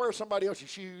try to wear somebody else's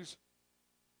shoes?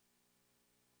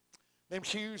 Them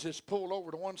shoes is pulled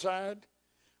over to one side.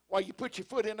 Well, you put your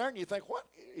foot in there and you think, what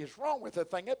is wrong with that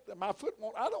thing? My foot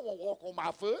I don't want to walk on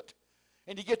my foot.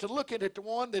 And you get to looking at the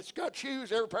one that's got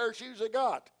shoes, every pair of shoes they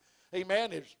got.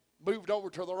 Amen. Is moved over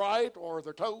to the right, or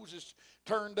their toes is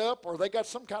turned up, or they got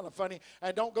some kind of funny.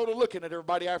 And don't go to looking at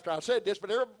everybody after I said this, but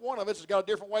every one of us has got a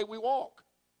different way we walk.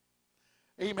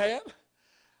 Amen.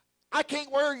 I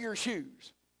can't wear your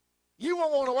shoes. You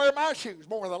won't want to wear my shoes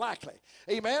more than likely.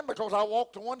 Amen. Because I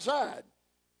walk to one side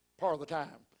part of the time.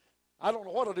 I don't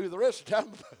know what I do the rest of the time,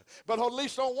 but at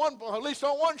least on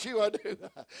one shoe I do.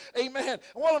 Amen. And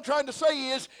what I'm trying to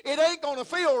say is, it ain't going to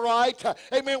feel right,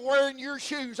 amen, wearing your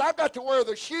shoes. I've got to wear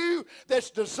the shoe that's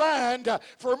designed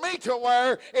for me to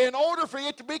wear in order for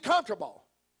it to be comfortable.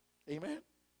 Amen.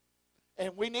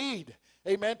 And we need,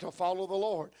 amen, to follow the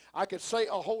Lord. I could say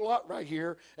a whole lot right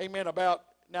here, amen, about,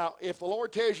 now, if the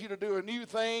Lord tells you to do a new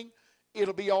thing,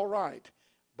 it'll be all right.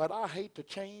 But I hate to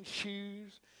change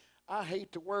shoes. I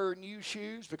hate to wear new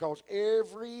shoes, because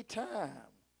every time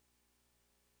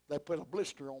they put a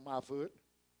blister on my foot.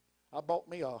 I bought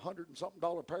me $100 and something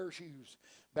pair of shoes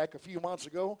back a few months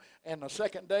ago, and the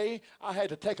second day I had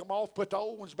to take them off, put the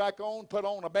old ones back on, put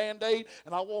on a Band-Aid,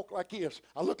 and I walked like this.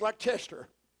 I looked like Chester.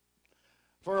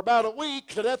 For about a week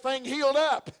till that thing healed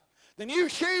up. The new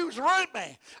shoes ruined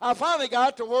me. I finally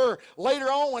got to where later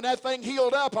on, when that thing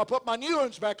healed up, I put my new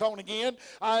ones back on again,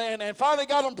 and finally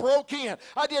got them broke in.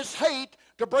 I just hate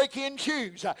to break in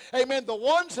shoes. Amen. The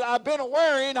ones that I've been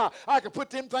wearing, I could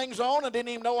put them things on and didn't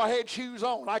even know I had shoes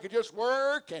on. I could just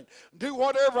work and do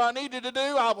whatever I needed to do.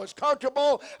 I was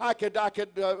comfortable. I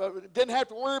didn't have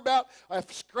to worry about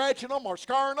scratching them or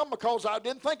scarring them, because I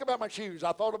didn't think about my shoes.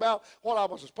 I thought about what I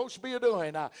was supposed to be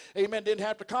doing. Amen. Didn't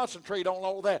have to concentrate on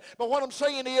all that. But what I'm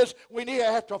saying is, we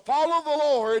have to follow the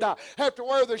Lord. Have to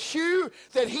wear the shoe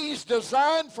that He's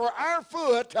designed for our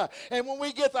foot. And when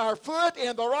we get our foot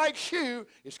in the right shoe,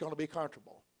 it's going to be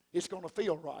comfortable. It's going to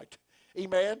feel right.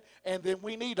 Amen. And then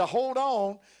we need to hold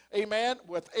on, amen,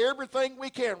 with everything we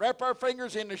can. Wrap our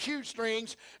fingers in the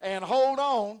shoestrings and hold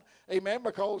on, amen,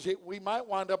 because we might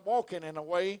wind up walking in a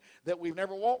way that we've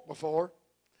never walked before.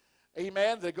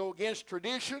 Amen. They go against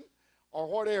tradition or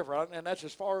whatever. And that's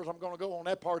as far as I'm going to go on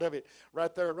that part of it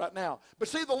right there, right now. But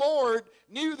see, the Lord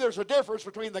knew there's a difference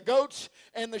between the goats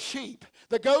and the sheep.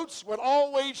 The goats would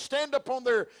always stand up on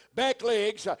their back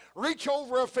legs, reach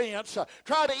over a fence,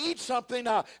 try to eat something,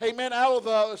 amen, out of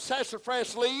the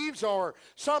sassafras leaves or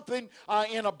something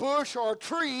in a bush or a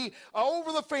tree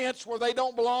over the fence where they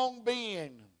don't belong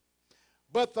being.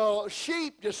 But the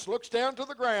sheep just looks down to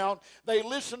the ground. They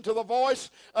listen to the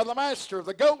voice of the master.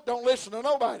 The goat don't listen to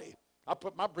nobody. I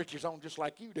put my britches on just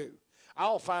like you do.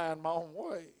 I'll find my own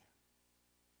way.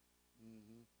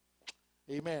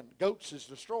 Amen. Goats has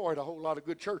destroyed a whole lot of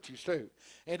good churches too.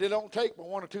 And it don't take but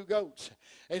 1 or 2 goats.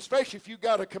 Especially if you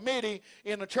got a committee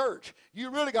in a church.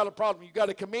 You really got a problem. You got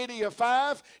a committee of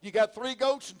 5. You got 3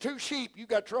 goats and 2 sheep. You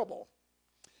got trouble.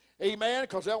 Amen,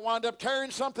 because they'll wind up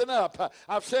tearing something up.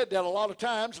 I've said that a lot of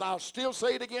times, and I'll still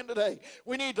say it again today.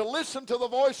 We need to listen to the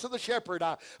voice of the shepherd.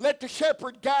 Let the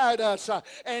shepherd guide us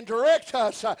and direct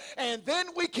us, and then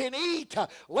we can eat.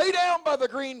 Lay down by the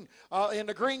green, in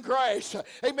the green grass.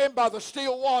 Amen, by the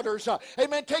still waters.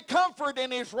 Amen, take comfort in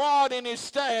His rod and His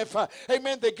staff.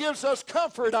 Amen, that gives us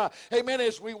comfort. Amen,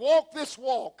 as we walk this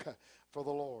walk for the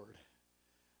Lord.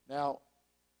 Now,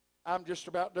 I'm just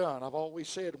about done. I've always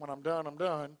said when I'm done, I'm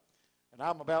done. And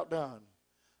I'm about done.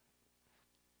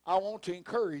 I want to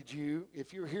encourage you,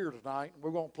 if you're here tonight, and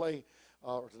we're going to play,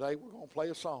 today we're going to play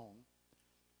a song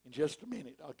in just a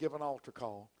minute. I'll give an altar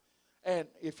call. And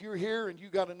if you're here and you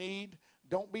got a need,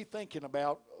 Don't be thinking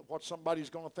about what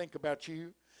somebody's going to think about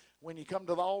you. When you come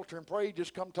to the altar and pray,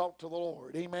 just come talk to the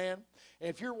Lord. Amen. And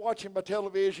if you're watching by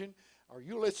television or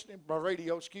you're listening by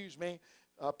radio,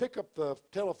 pick up the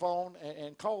telephone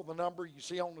and call the number you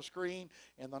see on the screen,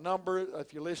 and the number,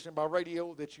 if you're listening by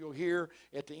radio, that you'll hear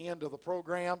at the end of the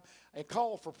program, and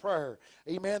call for prayer.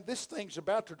 Amen. This thing's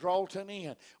about to draw to an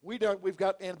end.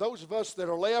 And those of us that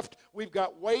are left, we've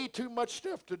got way too much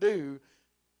stuff to do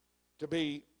to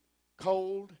be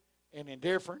cold and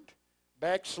indifferent,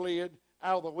 backslid,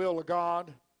 out of the will of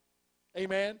God.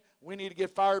 Amen. We need to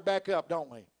get fired back up, don't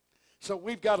we? So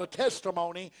we've got a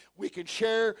testimony we can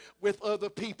share with other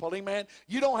people. Amen.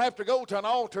 You don't have to go to an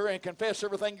altar and confess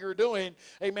everything you're doing,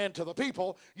 amen, to the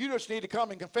people. You just need to come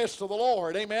and confess to the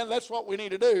Lord. Amen. That's what we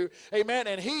need to do. Amen.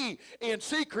 And He, in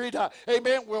secret,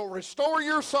 amen, will restore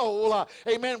your soul.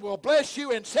 Amen. Will bless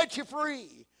you and set you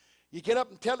free. You get up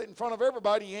and tell it in front of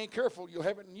everybody, you ain't careful, you'll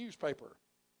have it in the newspaper.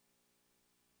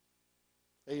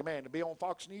 Amen. To be on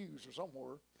Fox News or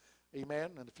somewhere. Amen.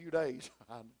 In a few days.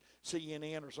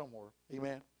 CNN or somewhere.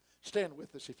 Amen. Stand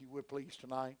with us if you would, please,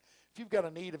 tonight. If you've got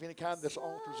a need of any kind, this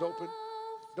altar's open.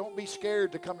 Don't be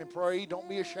scared to come and pray. Don't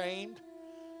be ashamed.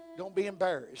 Don't be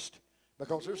embarrassed.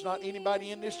 Because there's not anybody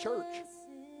in this church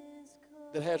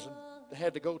that hasn't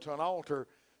had to go to an altar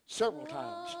several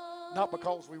times. Not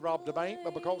because we robbed a bank,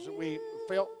 but because we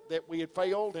felt that we had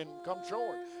failed and come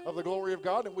short of the glory of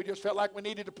God, and we just felt like we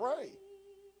needed to pray.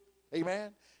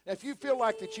 Amen. Now, if you feel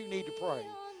like that you need to pray,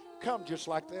 come just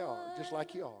like they are, just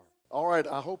like you are. All right,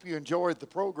 I hope you enjoyed the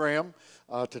program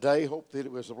today. Hope that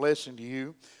it was a blessing to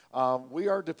you. We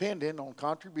are dependent on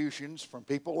contributions from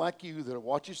people like you that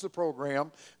watches the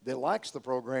program, that likes the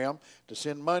program, to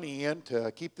send money in to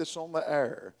keep this on the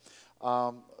air.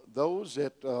 Those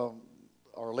that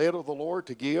are led of the Lord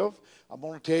to give, I'm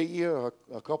going to tell you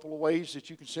a couple of ways that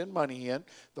you can send money in.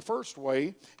 The first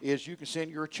way is you can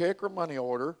send your check or money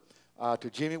order to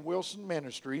Jimmy Wilson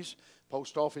Ministries,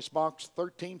 Post Office Box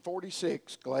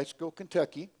 1346, Glasgow,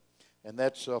 Kentucky, and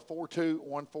that's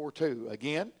 42142.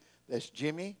 Again, that's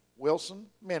Jimmy Wilson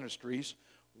Ministries,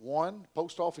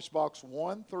 Post Office Box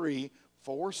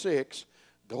 1346,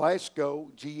 Glasgow,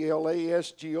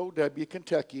 Glasgow,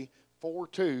 Kentucky,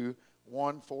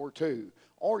 42142.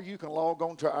 Or you can log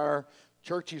on to our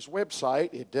church's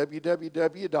website at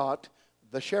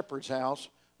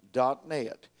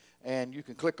www.theshepherdshouse.net. And you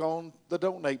can click on the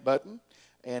donate button,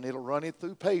 and it'll run it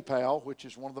through PayPal, which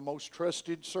is one of the most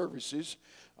trusted services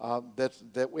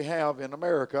that we have in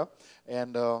America.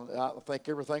 And I think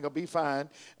everything will be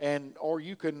fine. Or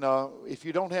you can, if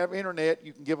you don't have internet,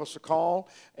 you can give us a call,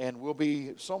 and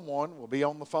someone will be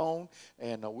on the phone,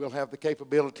 and we'll have the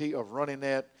capability of running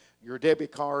your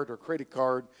debit card or credit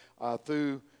card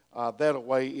through that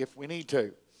away if we need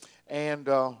to. And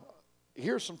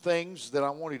here's some things that I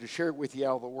wanted to share with you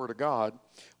out of the Word of God.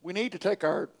 We need to take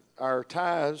our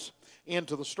tithes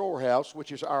into the storehouse,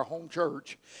 which is our home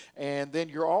church, and then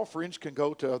your offerings can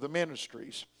go to other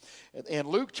ministries. And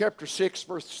Luke chapter 6,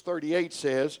 verse 38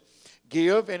 says,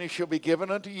 "Give, and it shall be given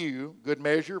unto you, good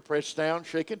measure, pressed down,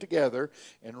 shaken together,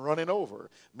 and running over.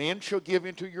 Men shall give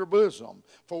into your bosom,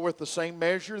 for with the same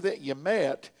measure that ye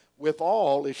met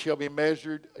withal, it shall be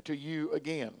measured to you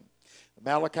again."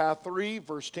 Malachi 3,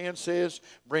 verse 10 says,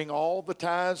 "Bring all the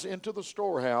tithes into the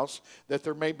storehouse, that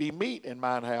there may be meat in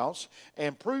mine house,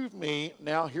 and prove me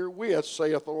now herewith,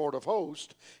 saith the Lord of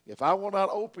hosts, if I will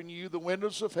not open you the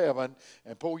windows of heaven,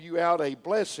 and pour you out a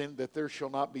blessing, that there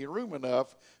shall not be room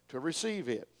enough to receive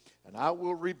it. And I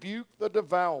will rebuke the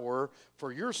devourer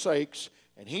for your sakes,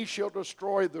 and he shall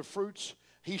destroy the fruits.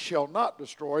 He shall not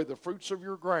destroy the fruits of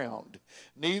your ground,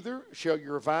 neither shall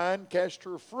your vine cast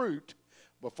her fruit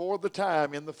before the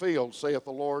time in the field, saith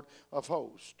the Lord of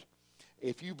hosts."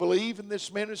 If you believe in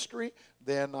this ministry,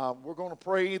 then we're going to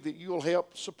pray that you'll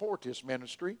help support this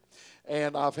ministry.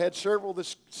 And I've had several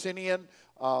that sent in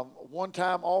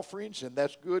one-time offerings, and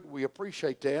that's good. We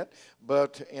appreciate that.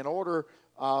 But in order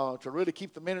to really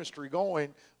keep the ministry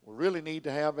going, we really need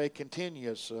to have a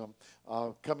continuous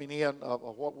coming in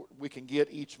of what we can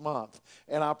get each month.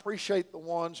 And I appreciate the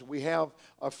ones. We have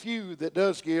a few that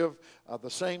does give the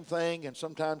same thing and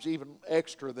sometimes even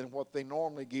extra than what they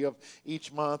normally give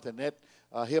each month, and that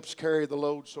helps carry the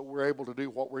load so we're able to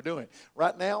do what we're doing.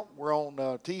 Right now, we're on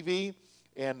TV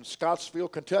in Scottsville,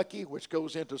 Kentucky, which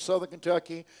goes into southern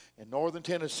Kentucky and northern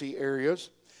Tennessee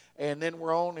areas. And then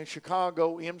we're on in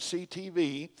Chicago,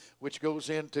 MCTV, which goes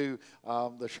into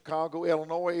the Chicago,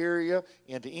 Illinois area,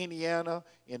 into Indiana,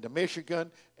 into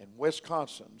Michigan, and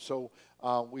Wisconsin. So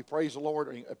we praise the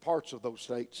Lord in parts of those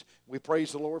states. We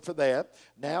praise the Lord for that.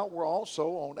 Now we're also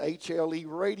on HLE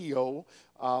Radio,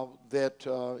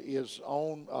 that is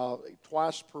on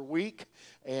twice per week,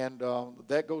 and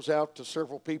that goes out to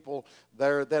several people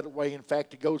there that way. In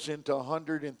fact, it goes into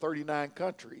 139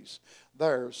 countries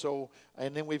there. So,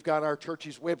 and then we've got our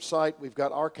church's website. We've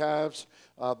got archives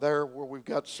there where we've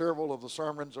got several of the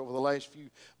sermons over the last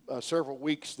several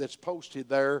weeks that's posted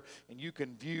there, and you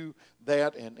can view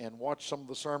that and watch some of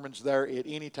the sermons there at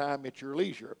any time at your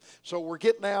leisure. So we're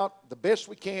getting out the best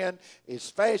we can, as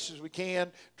fast as we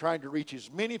can, trying to reach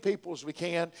as many people as we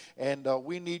can, and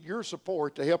we need your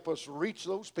support to help us reach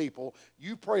those people.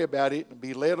 You pray about it and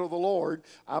be led of the Lord.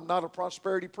 I'm not a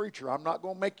prosperity preacher. I'm not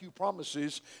going to make you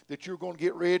promises that you're going to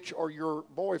get rich or your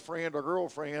boyfriend or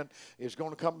girlfriend is going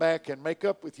to come back and make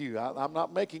up with you. I'm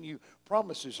not making you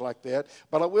promises like that,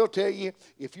 but I will tell you,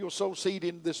 if you'll sow seed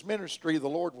in this ministry, the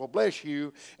Lord will bless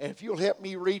you, and if you'll help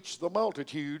me reach the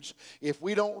multitudes, if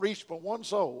we don't reach but one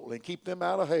soul and keep them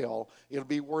out of hell, it'll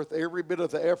be worth every bit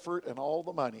of the effort and all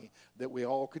the money that we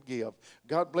all could give.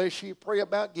 God bless you. Pray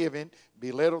about giving.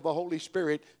 Be led of the Holy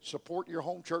Spirit. Support your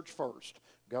home church first.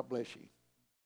 God bless you.